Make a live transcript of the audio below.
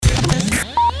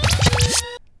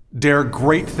Dare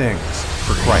great things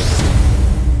for Christ.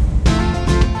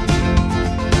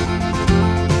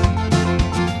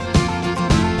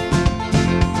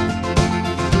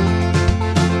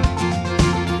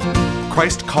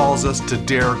 Christ calls us to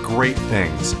dare great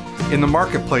things. In the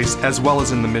marketplace, as well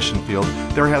as in the mission field,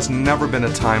 there has never been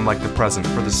a time like the present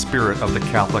for the spirit of the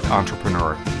Catholic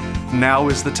entrepreneur. Now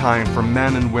is the time for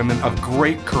men and women of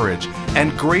great courage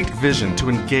and great vision to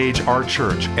engage our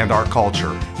church and our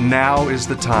culture. Now is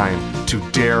the time to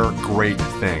dare great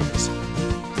things.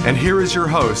 And here is your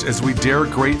host as we dare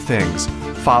great things,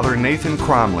 Father Nathan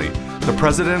Cromly, the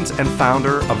president and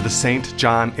founder of the St.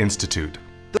 John Institute.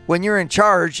 When you're in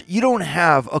charge, you don't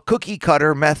have a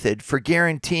cookie-cutter method for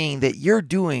guaranteeing that you're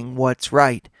doing what's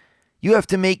right. You have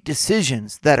to make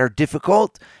decisions that are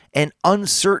difficult and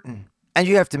uncertain, and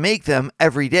you have to make them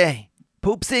every day.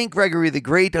 Pope St. Gregory the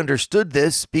Great understood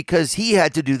this because he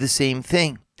had to do the same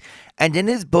thing. And in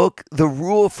his book, The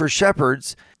Rule for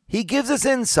Shepherds, he gives us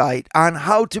insight on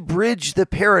how to bridge the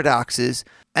paradoxes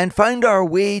and find our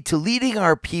way to leading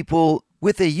our people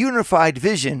with a unified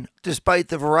vision despite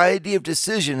the variety of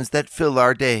decisions that fill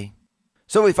our day.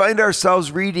 So we find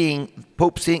ourselves reading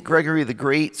Pope St. Gregory the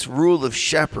Great's Rule of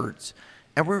Shepherds.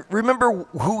 And remember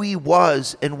who he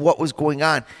was and what was going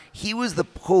on. He was the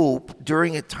Pope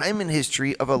during a time in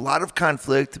history of a lot of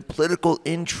conflict and political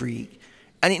intrigue.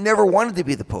 And he never wanted to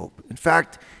be the Pope. In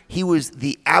fact, he was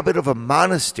the abbot of a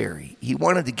monastery. He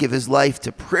wanted to give his life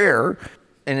to prayer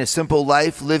and a simple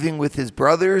life, living with his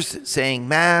brothers, saying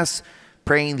Mass,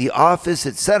 praying the office,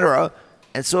 etc.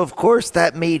 And so, of course,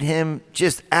 that made him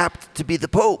just apt to be the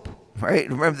Pope, right?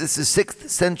 Remember, this is 6th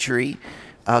century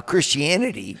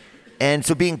Christianity. And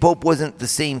so being Pope wasn't the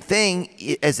same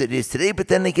thing as it is today, but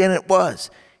then again, it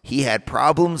was. He had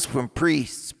problems from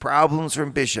priests, problems from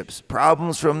bishops,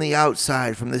 problems from the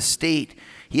outside, from the state.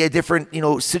 He had different,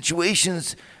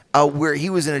 situations where he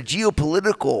was in a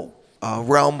geopolitical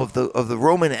realm of the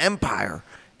Roman Empire,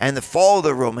 and the fall of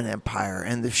the Roman Empire,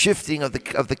 and the shifting of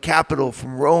the capital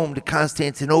from Rome to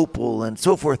Constantinople, and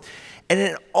so forth. And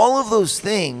in all of those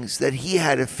things that he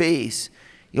had to face,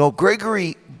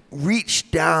 Gregory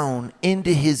reached down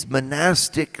into his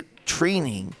monastic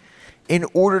training in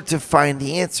order to find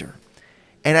the answer.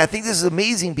 And I think this is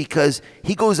amazing because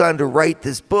he goes on to write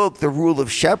this book, The Rule of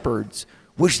Shepherds,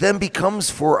 which then becomes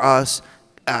for us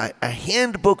a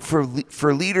handbook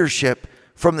for leadership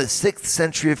from the 6th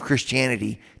century of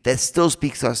Christianity that still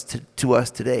speaks to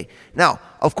us today. Now,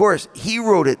 of course, he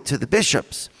wrote it to the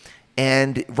bishops,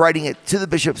 and writing it to the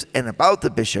bishops and about the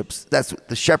bishops, that's what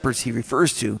the shepherds he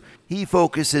refers to, he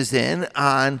focuses in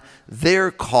on their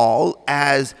call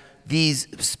as these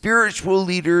spiritual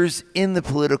leaders in the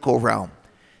political realm.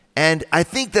 And I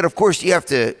think that, of course, you have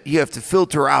to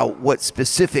filter out what's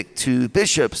specific to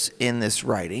bishops in this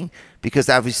writing, because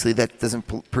obviously that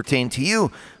doesn't pertain to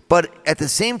you. But at the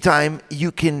same time,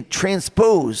 you can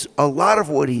transpose a lot of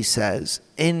what he says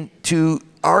into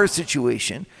our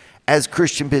situation as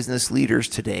Christian business leaders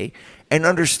today and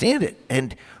understand it.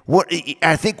 And what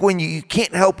I think when you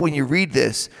can't help when you read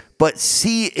this, but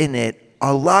see in it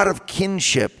a lot of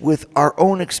kinship with our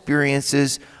own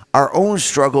experiences, our own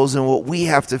struggles, and what we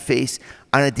have to face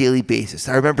on a daily basis.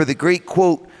 I remember the great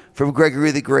quote from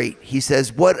Gregory the Great. He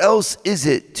says, "What else is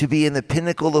it to be in the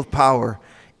pinnacle of power,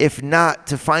 if not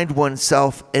to find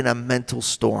oneself in a mental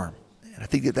storm?" And I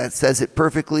think that says it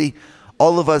perfectly.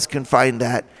 All of us can find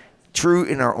that true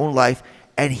in our own life.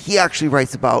 And he actually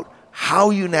writes about how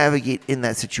you navigate in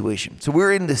that situation. So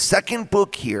we're in the second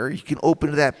book here. You can open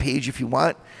to that page if you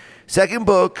want. Second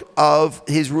book of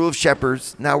his Rule of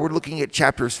Shepherds. Now we're looking at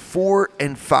chapters 4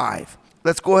 and 5.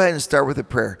 Let's go ahead and start with a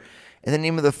prayer. In the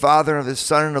name of the Father, and of the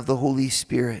Son, and of the Holy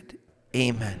Spirit.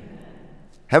 Amen.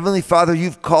 Heavenly Father,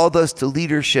 you've called us to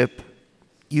leadership.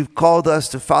 You've called us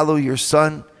to follow your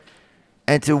Son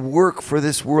and to work for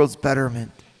this world's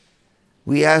betterment.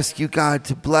 We ask you, God,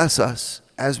 to bless us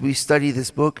as we study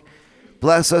this book.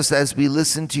 Bless us as we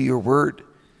listen to your word,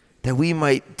 that we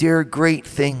might dare great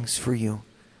things for you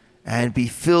and be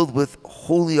filled with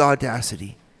holy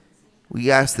audacity.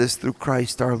 We ask this through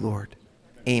Christ our Lord.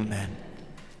 Amen.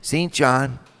 St.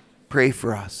 John, pray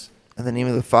for us. In the name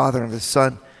of the Father, and of the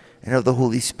Son, and of the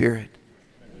Holy Spirit.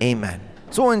 Amen.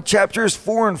 So in chapters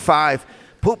 4 and 5,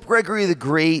 Pope Gregory the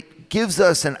Great gives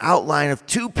us an outline of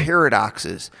two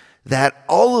paradoxes that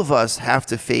all of us have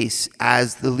to face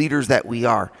as the leaders that we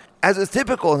are. As is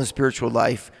typical in the spiritual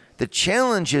life, the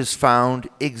challenge is found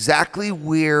exactly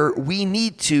where we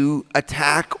need to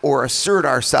attack or assert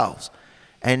ourselves.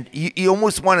 And you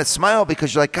almost want to smile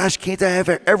because you're like, gosh, can't I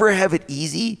ever have it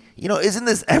easy? Isn't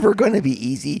this ever going to be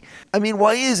easy? I mean,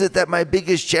 why is it that my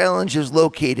biggest challenge is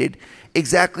located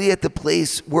exactly at the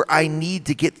place where I need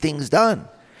to get things done?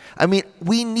 I mean,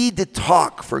 we need to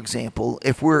talk, for example,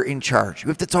 if we're in charge. We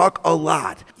have to talk a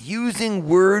lot. Using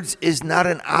words is not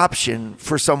an option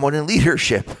for someone in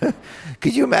leadership.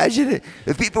 Could you imagine it?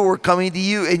 If people were coming to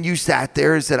you and you sat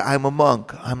there and said, I'm a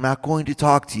monk, I'm not going to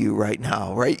talk to you right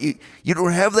now, right? You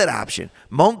don't have that option.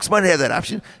 Monks might have that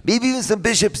option. Maybe even some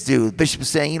bishops do. Bishops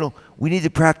saying, we need to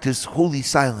practice holy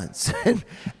silence. And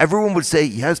everyone would say,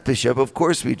 yes, Bishop, of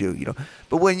course we do.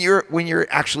 But when you're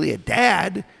actually a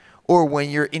dad, or when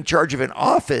you're in charge of an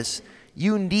office,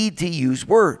 you need to use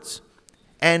words.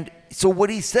 And so what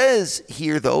he says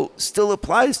here, though, still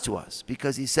applies to us,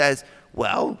 because he says,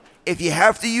 well, if you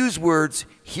have to use words,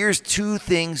 here's two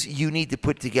things you need to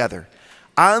put together.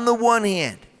 On the one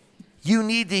hand, you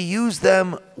need to use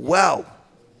them well,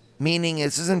 meaning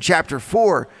this is in chapter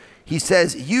 4. He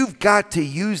says, you've got to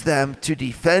use them to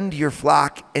defend your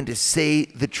flock and to say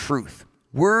the truth.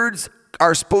 Words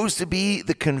are supposed to be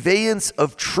the conveyance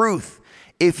of truth.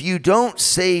 If you don't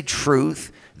say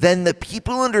truth, then the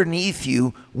people underneath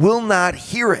you will not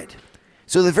hear it.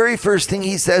 So the very first thing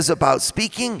he says about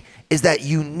speaking is that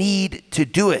you need to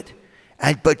do it.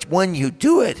 But when you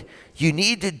do it, you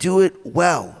need to do it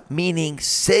well, meaning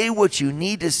say what you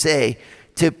need to say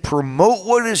to promote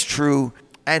what is true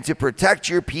and to protect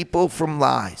your people from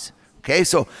lies. Okay,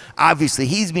 so obviously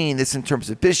he's meaning this in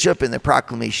terms of bishop and the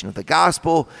proclamation of the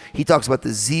gospel. He talks about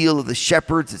the zeal of the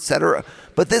shepherds, etc.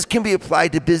 But this can be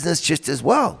applied to business just as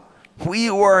well. We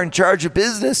who are in charge of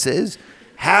businesses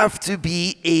have to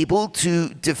be able to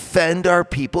defend our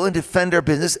people and defend our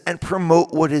business and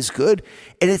promote what is good.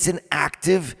 And it's an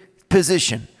active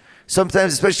position.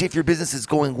 Sometimes, especially if your business is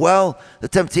going well, the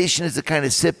temptation is to kind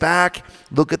of sit back,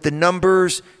 look at the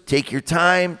numbers, take your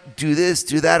time, do this,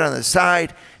 do that on the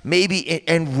side, maybe,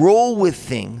 and roll with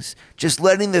things, just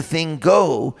letting the thing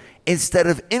go instead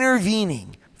of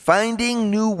intervening, finding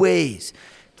new ways,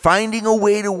 finding a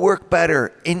way to work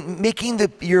better, and making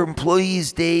your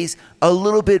employees' days a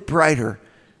little bit brighter.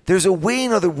 There's a way,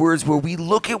 in other words, where we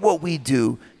look at what we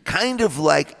do, kind of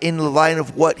like in the line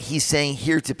of what he's saying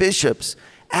here to bishops,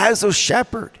 as a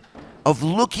shepherd, of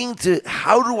looking to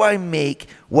how do I make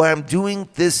what I'm doing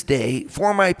this day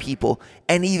for my people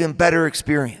an even better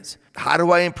experience? How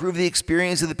do I improve the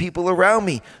experience of the people around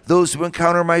me, those who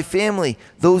encounter my family,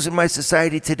 those in my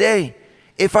society today?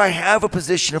 If I have a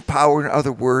position of power, in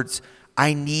other words,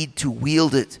 I need to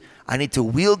wield it. I need to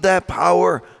wield that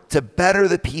power to better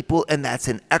the people, and that's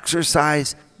an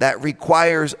exercise that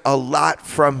requires a lot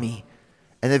from me.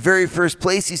 And the very first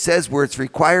place he says where it's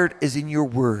required is in your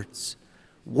words.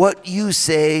 What you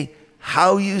say,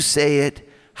 how you say it,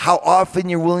 how often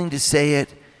you're willing to say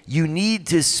it. You need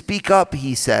to speak up,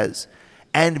 he says,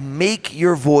 and make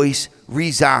your voice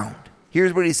resound.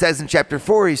 Here's what he says in chapter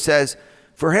 4. He says,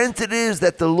 for hence it is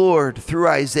that the Lord, through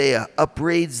Isaiah,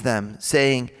 upbraids them,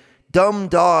 saying, dumb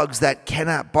dogs that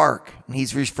cannot bark. And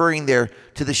he's referring there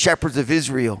to the shepherds of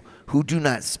Israel who do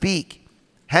not speak.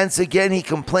 Hence again he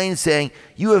complains, saying,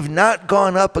 you have not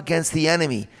gone up against the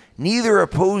enemy, neither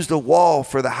opposed a wall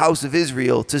for the house of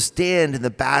Israel to stand in the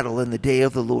battle in the day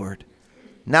of the Lord.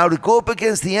 Now to go up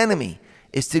against the enemy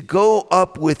is to go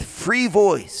up with free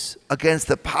voice against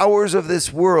the powers of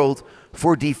this world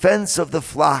for defense of the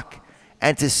flock,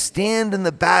 and to stand in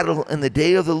the battle in the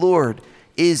day of the Lord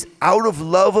is out of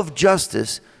love of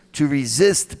justice to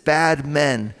resist bad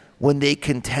men when they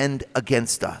contend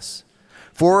against us.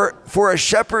 For a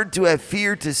shepherd to have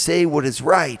feared to say what is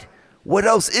right, what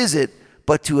else is it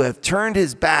but to have turned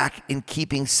his back in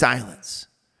keeping silence?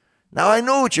 Now I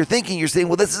know what you're thinking. You're saying,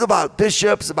 well, this is about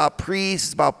bishops, about priests,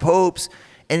 it's about popes,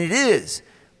 and it is,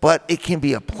 but it can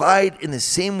be applied in the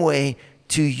same way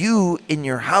to you in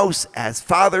your house as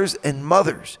fathers and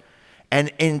mothers.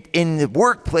 And in the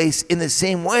workplace, in the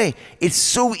same way. It's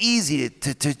so easy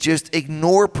to just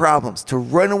ignore problems, to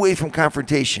run away from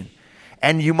confrontation.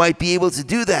 And you might be able to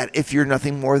do that if you're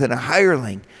nothing more than a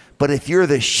hireling. But if you're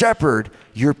the shepherd,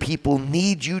 your people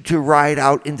need you to ride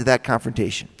out into that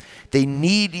confrontation. They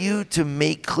need you to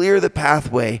make clear the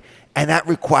pathway, and that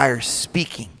requires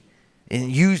speaking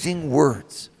and using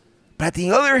words. But at the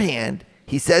other hand,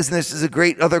 he says, and this is a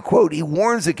great other quote, he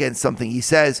warns against something. He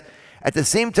says, at the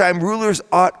same time, rulers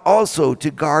ought also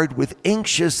to guard with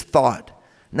anxious thought,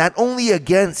 not only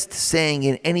against saying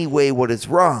in any way what is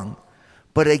wrong,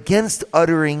 but against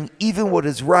uttering even what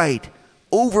is right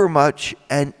overmuch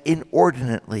and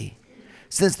inordinately,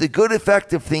 since the good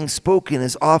effect of things spoken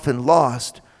is often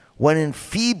lost when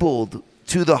enfeebled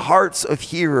to the hearts of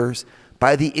hearers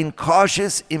by the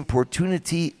incautious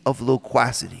importunity of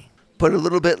loquacity. Put a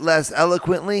little bit less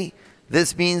eloquently,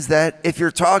 this means that if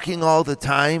you're talking all the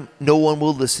time, no one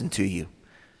will listen to you.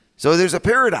 So there's a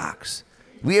paradox.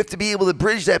 We have to be able to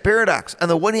bridge that paradox. On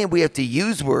the one hand, we have to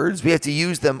use words. We have to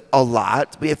use them a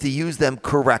lot. We have to use them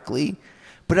correctly.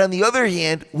 But on the other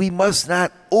hand, we must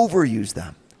not overuse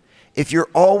them. If you're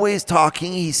always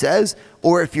talking, he says,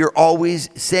 or if you're always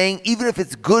saying, even if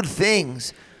it's good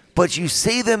things, but you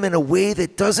say them in a way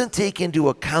that doesn't take into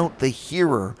account the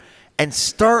hearer and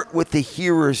start with the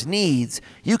hearer's needs,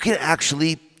 you can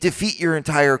actually defeat your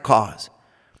entire cause.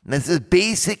 And this is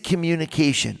basic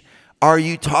communication. Are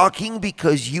you talking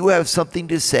because you have something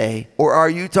to say, or are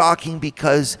you talking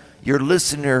because your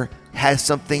listener has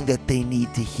something that they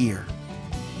need to hear?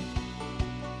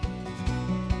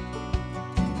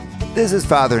 This is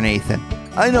Father Nathan.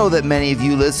 I know that many of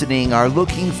you listening are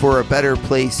looking for a better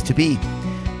place to be.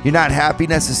 You're not happy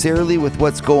necessarily with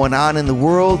what's going on in the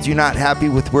world. You're not happy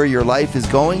with where your life is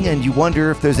going, and you wonder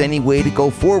if there's any way to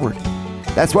go forward.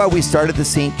 That's why we started the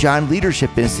St. John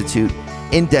Leadership Institute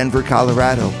in Denver,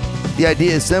 Colorado. The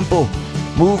idea is simple.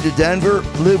 Move to Denver,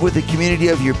 live with the community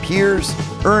of your peers,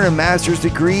 earn a master's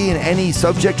degree in any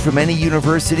subject from any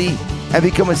university, and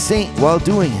become a saint while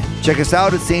doing it. Check us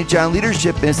out at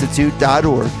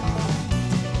stjohnleadershipinstitute.org.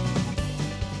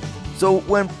 So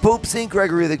when Pope St.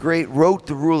 Gregory the Great wrote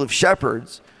the Rule of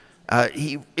Shepherds,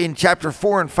 he in chapter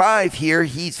 4 and 5 here,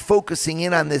 he's focusing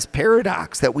in on this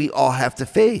paradox that we all have to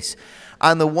face.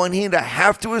 On the one hand, I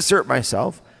have to assert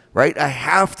myself, right? I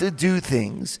have to do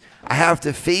things. I have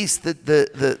to face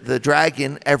the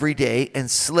dragon every day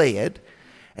and slay it.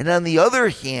 And on the other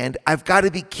hand, I've got to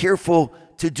be careful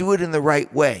to do it in the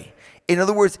right way. In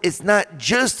other words, it's not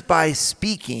just by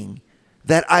speaking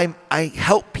that I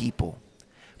help people,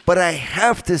 but I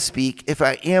have to speak if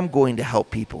I am going to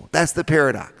help people. That's the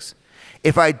paradox.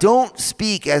 If I don't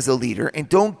speak as a leader and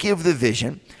don't give the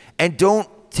vision and don't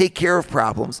take care of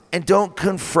problems and don't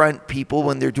confront people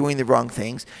when they're doing the wrong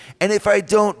things, and if I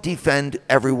don't defend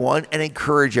everyone and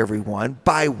encourage everyone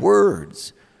by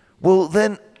words, well,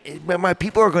 then my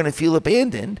people are going to feel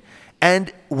abandoned.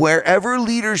 And wherever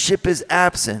leadership is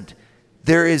absent,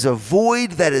 there is a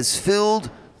void that is filled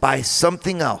by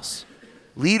something else.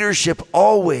 Leadership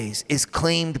always is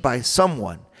claimed by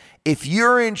someone. If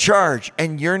you're in charge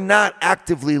and you're not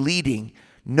actively leading,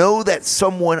 know that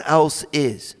someone else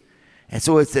is. And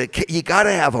so you got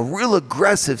to have a real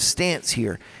aggressive stance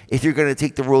here if you're going to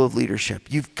take the role of leadership.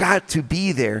 You've got to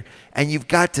be there and you've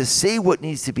got to say what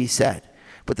needs to be said.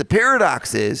 But the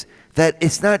paradox is that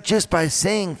it's not just by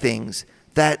saying things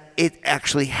that it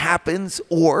actually happens,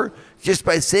 or just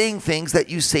by saying things that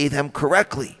you say them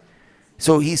correctly.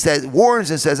 So he warns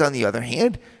and says, on the other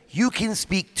hand, you can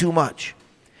speak too much.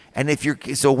 And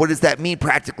so what does that mean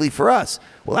practically for us?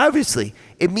 Well, obviously,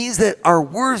 it means that our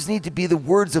words need to be the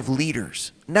words of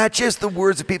leaders, not just the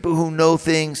words of people who know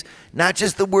things, not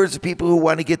just the words of people who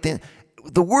want to get things.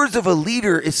 The words of a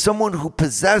leader is someone who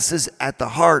possesses at the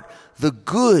heart the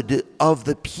good of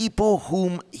the people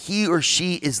whom he or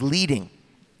she is leading.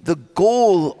 The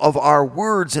goal of our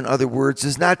words, in other words,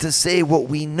 is not to say what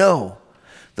we know.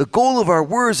 The goal of our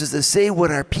words is to say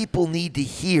what our people need to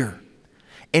hear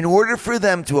in order for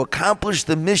them to accomplish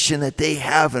the mission that they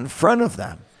have in front of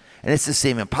them. And it's the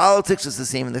same in politics, it's the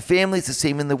same in the family, it's the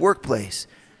same in the workplace.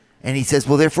 And he says,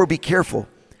 well, therefore be careful.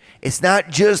 It's not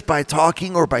just by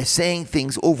talking or by saying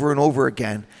things over and over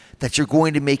again that you're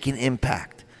going to make an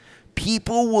impact.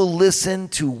 People will listen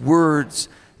to words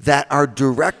that are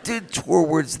directed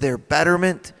towards their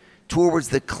betterment, towards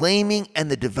the claiming and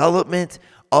the development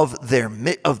of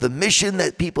the mission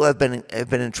that people have been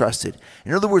entrusted.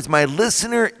 In other words, my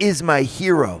listener is my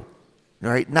hero,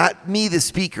 right? Not me, the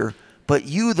speaker, but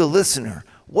you, the listener.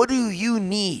 What do you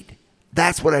need?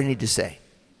 That's what I need to say.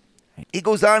 He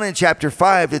goes on in chapter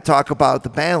 5 to talk about the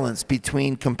balance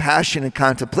between compassion and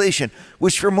contemplation,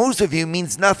 which for most of you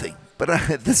means nothing.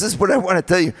 But this is what I want to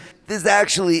tell you. This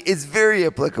actually is very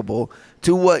applicable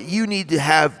to what you need to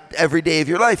have every day of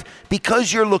your life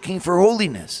because you're looking for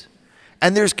holiness.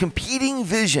 And there's competing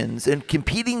visions and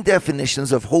competing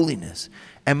definitions of holiness.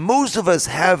 And most of us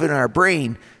have in our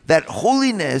brain that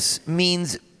holiness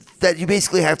means that you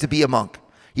basically have to be a monk.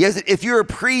 Yes, if you're a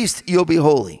priest, you'll be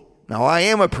holy. Now, I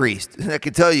am a priest, and I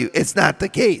can tell you it's not the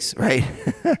case, right?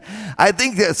 I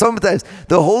think that sometimes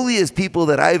the holiest people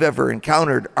that I've ever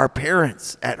encountered are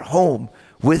parents at home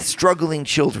with struggling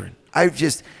children. I've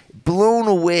just blown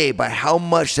away by how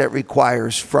much that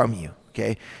requires from you,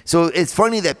 okay? So it's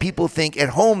funny that people think at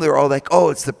home they're all like, oh,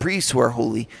 it's the priests who are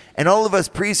holy. And all of us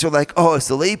priests are like, oh, it's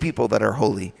the lay people that are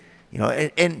holy.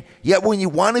 And yet when you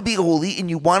want to be holy and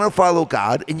you want to follow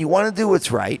God and you want to do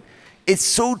what's right, it's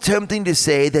so tempting to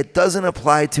say that doesn't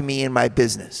apply to me in my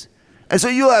business. And so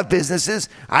you'll have businesses.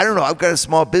 I don't know, I've got a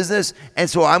small business, and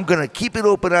so I'm going to keep it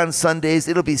open on Sundays.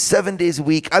 It'll be 7 days a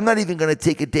week. I'm not even going to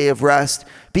take a day of rest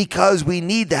because we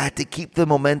need that to keep the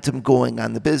momentum going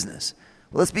on the business.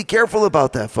 Well, let's be careful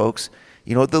about that, folks.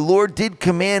 The Lord did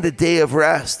command a day of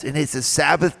rest, and it's a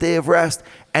Sabbath day of rest,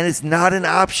 and it's not an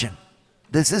option.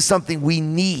 This is something we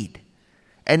need.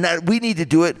 And that we need to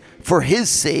do it for his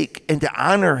sake and to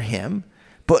honor him.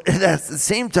 But at the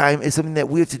same time, it's something that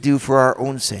we have to do for our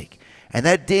own sake. And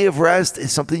that day of rest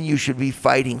is something you should be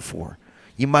fighting for.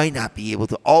 You might not be able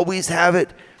to always have it,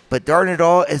 but darn it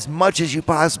all, as much as you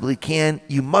possibly can,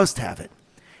 you must have it.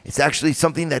 It's actually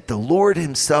something that the Lord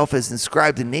himself has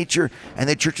inscribed in nature, and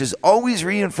the church has always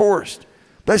reinforced.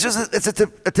 But it's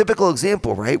a typical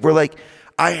example, right? Where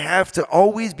I have to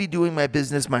always be doing my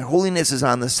business. My holiness is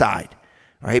on the side,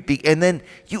 right? And then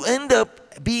you end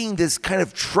up being this kind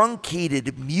of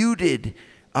truncated, muted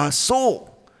soul.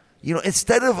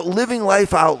 Instead of living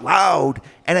life out loud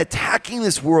and attacking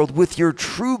this world with your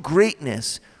true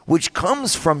greatness, which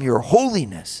comes from your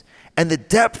holiness and the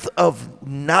depth of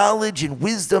knowledge and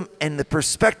wisdom and the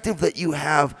perspective that you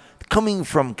have coming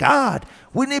from God,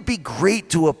 wouldn't it be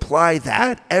great to apply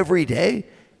that every day?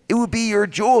 It would be your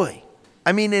joy.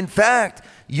 In fact,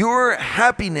 your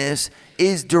happiness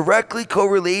is directly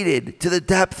correlated to the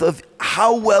depth of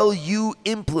how well you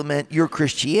implement your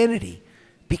Christianity.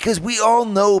 Because we all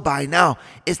know by now,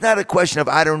 it's not a question of,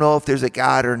 I don't know if there's a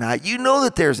God or not. You know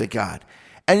that there's a God.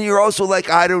 And you're also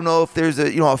I don't know if there's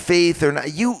a faith or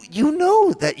not. You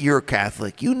know that you're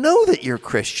Catholic. You know that you're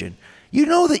Christian. You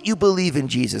know that you believe in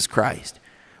Jesus Christ.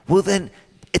 Well, then,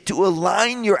 to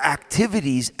align your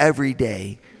activities every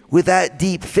day with that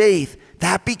deep faith,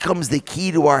 that becomes the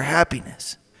key to our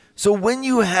happiness. So when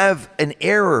you have an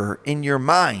error in your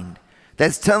mind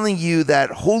that's telling you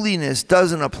that holiness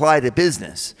doesn't apply to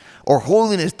business or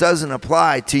holiness doesn't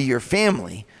apply to your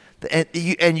family,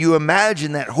 and you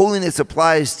imagine that holiness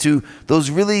applies to those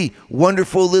really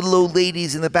wonderful little old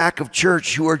ladies in the back of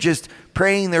church who are just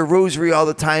praying their rosary all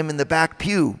the time in the back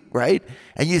pew, right?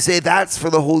 And you say, that's for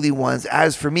the holy ones.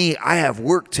 As for me, I have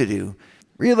work to do.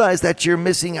 Realize that you're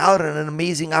missing out on an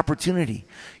amazing opportunity.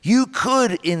 You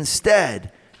could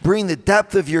instead bring the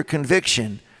depth of your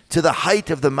conviction to the height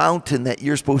of the mountain that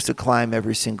you're supposed to climb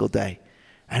every single day.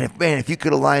 And if you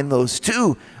could align those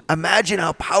two, imagine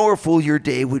how powerful your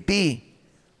day would be.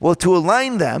 Well, to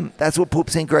align them, that's what Pope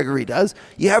St. Gregory does.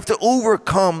 You have to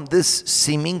overcome this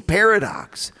seeming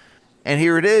paradox. And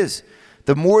here it is.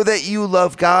 The more that you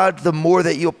love God, the more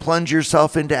that you'll plunge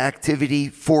yourself into activity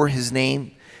for his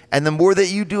name. And the more that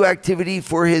you do activity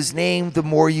for his name, the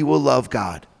more you will love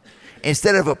God.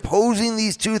 Instead of opposing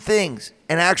these two things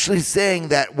and actually saying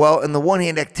that, well, on the one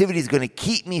hand, activity is going to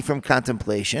keep me from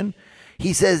contemplation,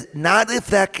 he says, not if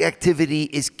that activity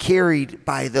is carried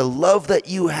by the love that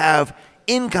you have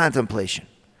in contemplation.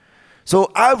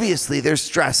 So obviously there's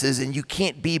stresses, and you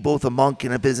can't be both a monk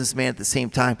and a businessman at the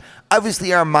same time.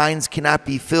 Obviously our minds cannot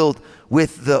be filled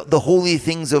with the holy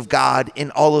things of God in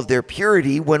all of their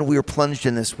purity when we're plunged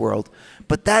in this world.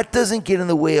 But that doesn't get in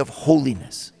the way of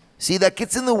holiness. See, that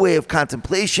gets in the way of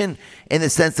contemplation in the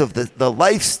sense of the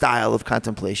lifestyle of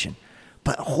contemplation.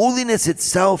 But holiness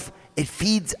itself, it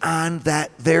feeds on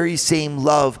that very same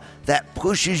love that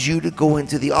pushes you to go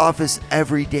into the office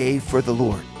every day for the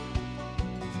Lord.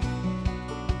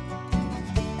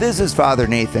 This is Father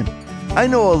Nathan. I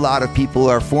know a lot of people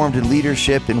are formed in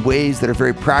leadership in ways that are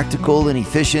very practical and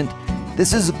efficient.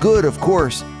 This is good, of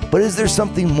course, but is there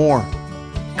something more?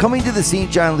 Coming to the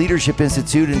St. John Leadership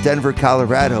Institute in Denver,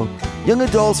 Colorado, young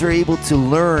adults are able to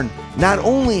learn not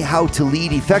only how to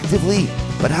lead effectively,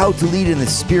 but how to lead in the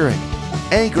Spirit,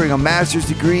 anchoring a master's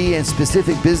degree and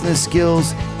specific business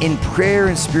skills in prayer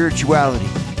and spirituality.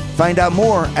 Find out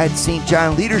more at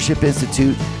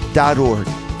stjohnleadershipinstitute.org.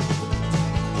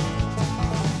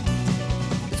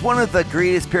 It's one of the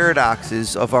greatest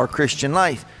paradoxes of our Christian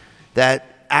life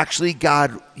that actually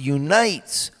God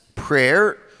unites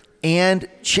prayer and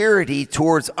charity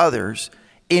towards others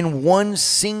in one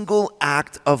single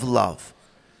act of love.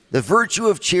 The virtue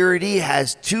of charity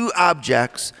has two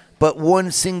objects, but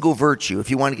one single virtue, if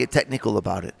you want to get technical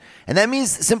about it. And that means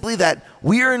simply that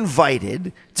we are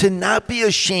invited to not be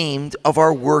ashamed of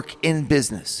our work in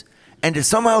business and to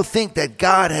somehow think that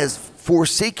God has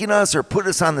forsaken us or put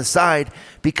us on the side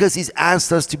because he's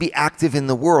asked us to be active in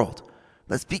the world.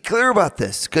 Let's be clear about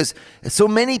this, because so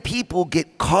many people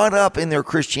get caught up in their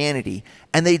Christianity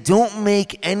and they don't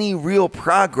make any real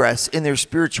progress in their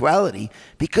spirituality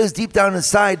because deep down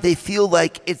inside they feel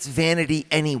like it's vanity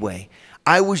anyway.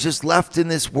 I was just left in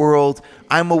this world.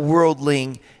 I'm a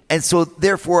worldling. And so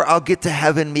therefore I'll get to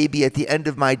heaven maybe at the end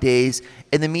of my days.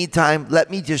 In the meantime, let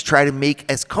me just try to make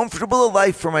as comfortable a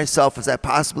life for myself as I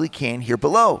possibly can here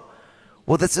below.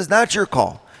 Well, this is not your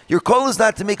call. Your call is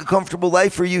not to make a comfortable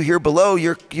life for you here below.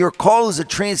 Your call is to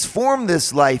transform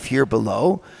this life here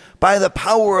below by the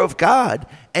power of God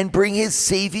and bring his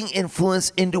saving influence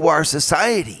into our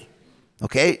society.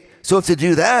 Okay? So to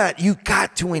do that, you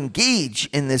got to engage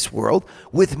in this world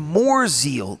with more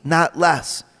zeal, not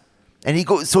less. And he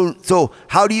goes, so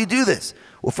how do you do this?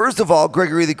 Well, first of all,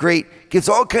 Gregory the Great gives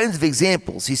all kinds of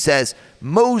examples. He says,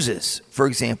 Moses, for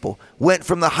example, went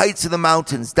from the heights of the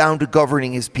mountains down to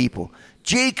governing his people.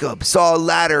 Jacob saw a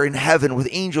ladder in heaven with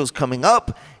angels coming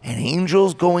up and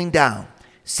angels going down.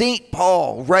 St.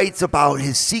 Paul writes about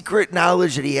his secret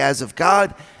knowledge that he has of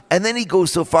God, and then he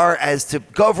goes so far as to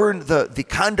govern the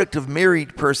conduct of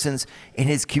married persons in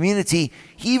his community.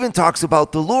 He even talks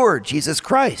about the Lord, Jesus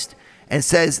Christ, and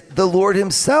says the Lord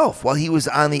himself, while he was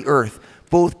on the earth,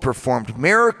 both performed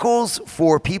miracles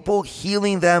for people,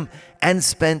 healing them, and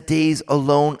spent days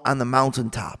alone on the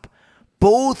mountaintop.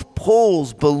 Both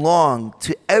poles belong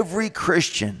to every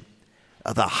Christian,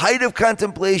 the height of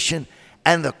contemplation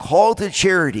and the call to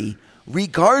charity,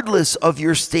 regardless of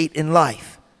your state in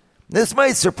life. This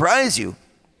might surprise you,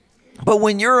 but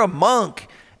when you're a monk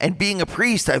and being a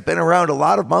priest, I've been around a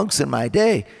lot of monks in my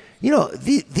day. You know,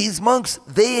 these monks,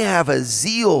 they have a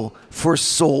zeal for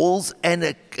souls and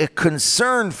a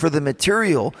concern for the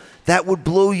material that would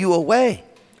blow you away.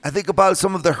 I think about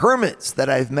some of the hermits that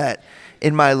I've met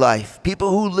in my life,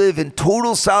 people who live in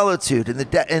total solitude in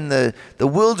the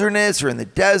wilderness or in the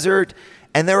desert,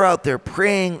 and they're out there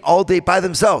praying all day by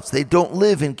themselves. They don't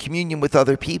live in communion with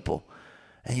other people.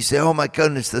 And you say, oh my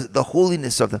goodness, the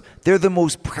holiness of them. They're the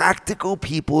most practical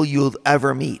people you'll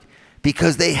ever meet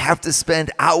because they have to spend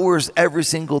hours every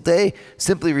single day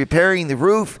simply repairing the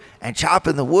roof and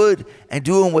chopping the wood and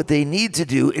doing what they need to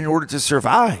do in order to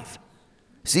survive.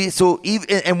 See, so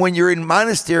even when you're in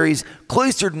monasteries,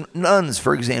 cloistered nuns,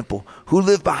 for example, who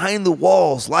live behind the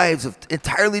walls, lives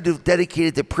entirely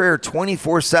dedicated to prayer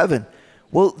 24/7,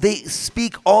 well, they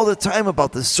speak all the time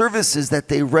about the services that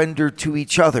they render to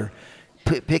each other,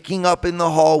 picking up in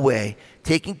the hallway,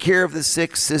 taking care of the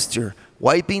sick sister,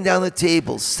 wiping down the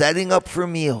tables, setting up for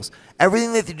meals,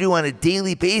 everything that they do on a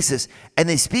daily basis, and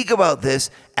they speak about this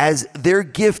as their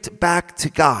gift back to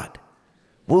God.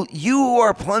 Well, you who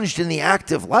are plunged in the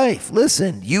active life,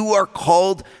 listen, you are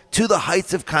called to the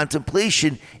heights of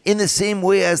contemplation in the same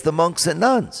way as the monks and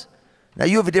nuns. Now,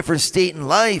 you have a different state in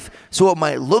life, so it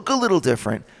might look a little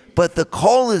different, but the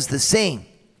call is the same.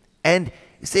 And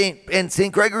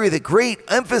St. Gregory the Great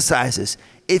emphasizes,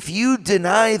 if you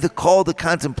deny the call to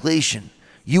contemplation,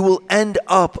 you will end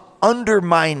up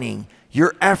undermining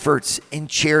your efforts in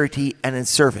charity and in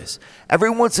service. Every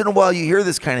once in a while, you hear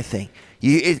this kind of thing.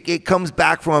 It comes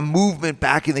back from a movement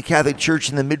back in the Catholic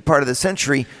Church in the mid part of the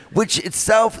century, which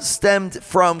itself stemmed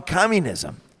from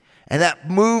communism. And that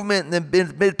movement in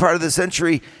the mid part of the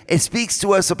century, it speaks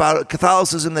to us about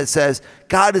Catholicism that says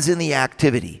God is in the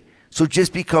activity. So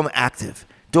just become active.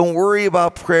 Don't worry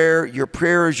about prayer. Your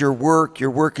prayer is your work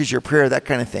is your prayer, that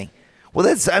kind of thing. Well,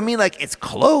 it's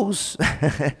close,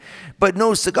 but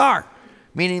no cigar.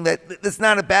 Meaning that that's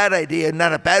not a bad idea,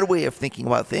 not a bad way of thinking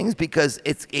about things, because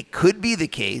it could be the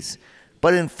case,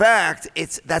 but in fact,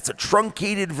 that's a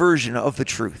truncated version of the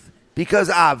truth. Because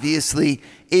obviously,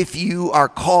 if you are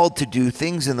called to do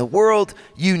things in the world,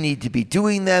 you need to be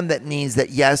doing them. That means that,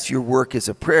 yes, your work is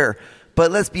a prayer.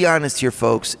 But let's be honest here,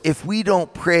 folks. If we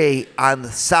don't pray on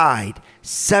the side,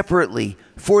 separately,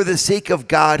 for the sake of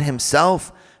God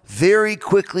himself, very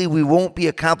quickly we won't be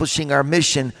accomplishing our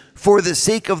mission for the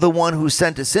sake of the one who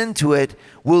sent us into it.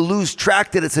 We'll lose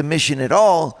track that it's a mission at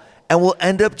all, and we'll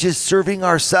end up just serving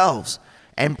ourselves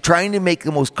and trying to make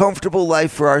the most comfortable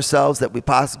life for ourselves that we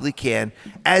possibly can,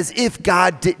 as if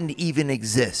God didn't even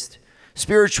exist.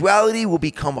 Spirituality will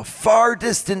become a far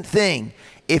distant thing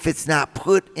if it's not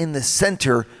put in the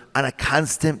center on a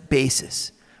constant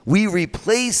basis. We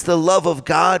replace the love of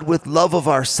God with love of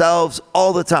ourselves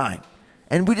all the time.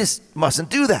 And we just mustn't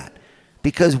do that,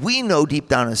 because we know deep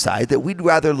down inside that we'd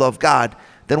rather love God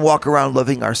than walk around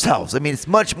loving ourselves. I mean, it's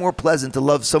much more pleasant to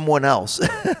love someone else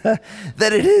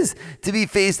than it is to be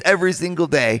faced every single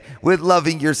day with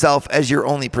loving yourself as your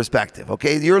only perspective,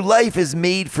 okay? Your life is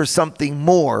made for something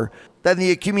more than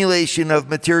the accumulation of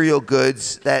material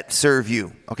goods that serve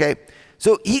you, okay?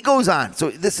 So he goes on.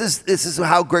 So this is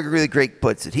how Gregory the Great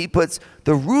puts it. He puts,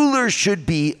 the ruler should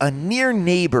be a near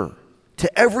neighbor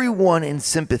to everyone in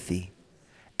sympathy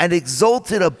and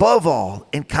exalted above all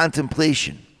in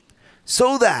contemplation,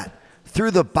 so that through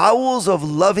the bowels of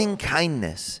loving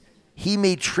kindness he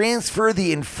may transfer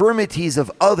the infirmities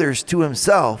of others to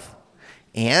himself,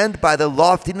 and by the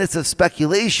loftiness of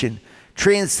speculation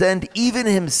transcend even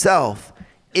himself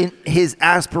in his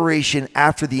aspiration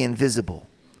after the invisible.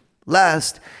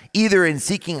 Lest, either in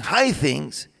seeking high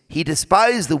things, he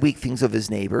despise the weak things of his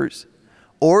neighbors,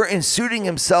 or in suiting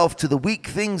himself to the weak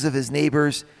things of his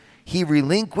neighbors, he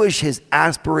relinquish his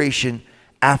aspiration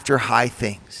after high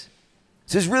things.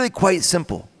 This is really quite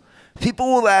simple.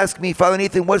 People will ask me, Father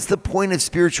Nathan, what's the point of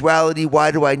spirituality? Why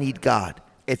do I need God?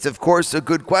 It's, of course, a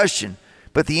good question,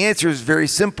 but the answer is very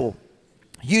simple.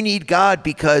 You need God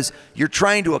because you're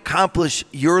trying to accomplish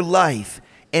your life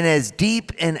in as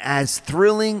deep and as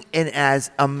thrilling and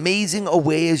as amazing a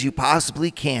way as you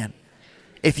possibly can.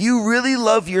 If you really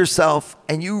love yourself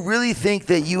and you really think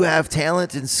that you have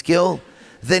talent and skill,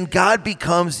 then God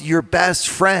becomes your best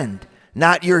friend,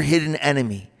 not your hidden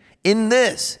enemy. In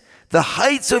this, the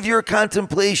heights of your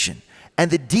contemplation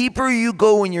and the deeper you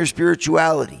go in your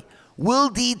spirituality will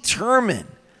determine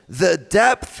the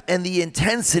depth and the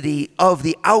intensity of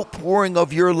the outpouring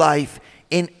of your life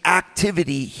in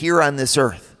activity here on this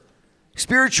earth.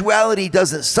 Spirituality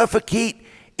doesn't suffocate,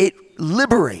 it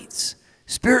liberates.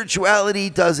 Spirituality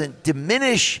doesn't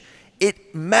diminish,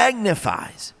 it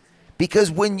magnifies.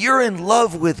 Because when you're in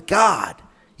love with God,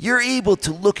 you're able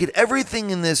to look at everything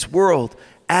in this world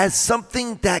as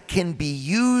something that can be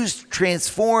used,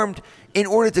 transformed in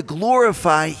order to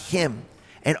glorify Him.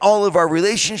 And all of our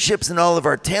relationships and all of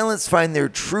our talents find their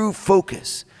true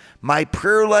focus. My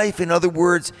prayer life, in other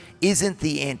words, isn't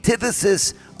the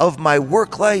antithesis of my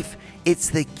work life.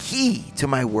 It's the key to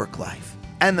my work life.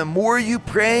 And the more you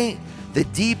pray, the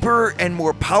deeper and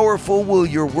more powerful will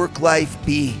your work life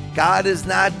be. God is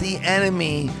not the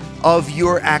enemy of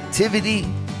your activity.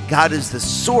 God is the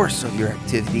source of your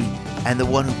activity and the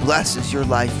one who blesses your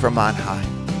life from on high.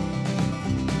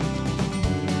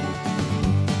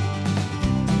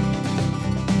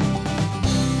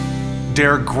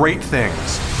 Dare great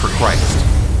things for Christ.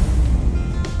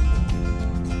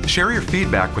 Share your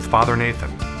feedback with Father Nathan.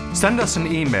 Send us an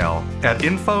email at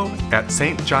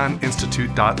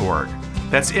info@stjohninstitute.org.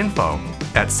 That's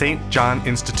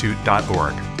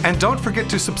info@stjohninstitute.org. And don't forget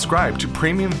to subscribe to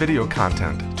premium video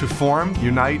content to form,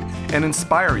 unite, and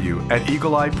inspire you at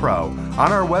Eagle Eye Pro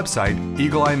on our website,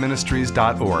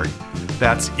 eagleeyeministries.org.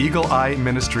 That's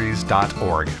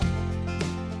eagleeyeministries.org.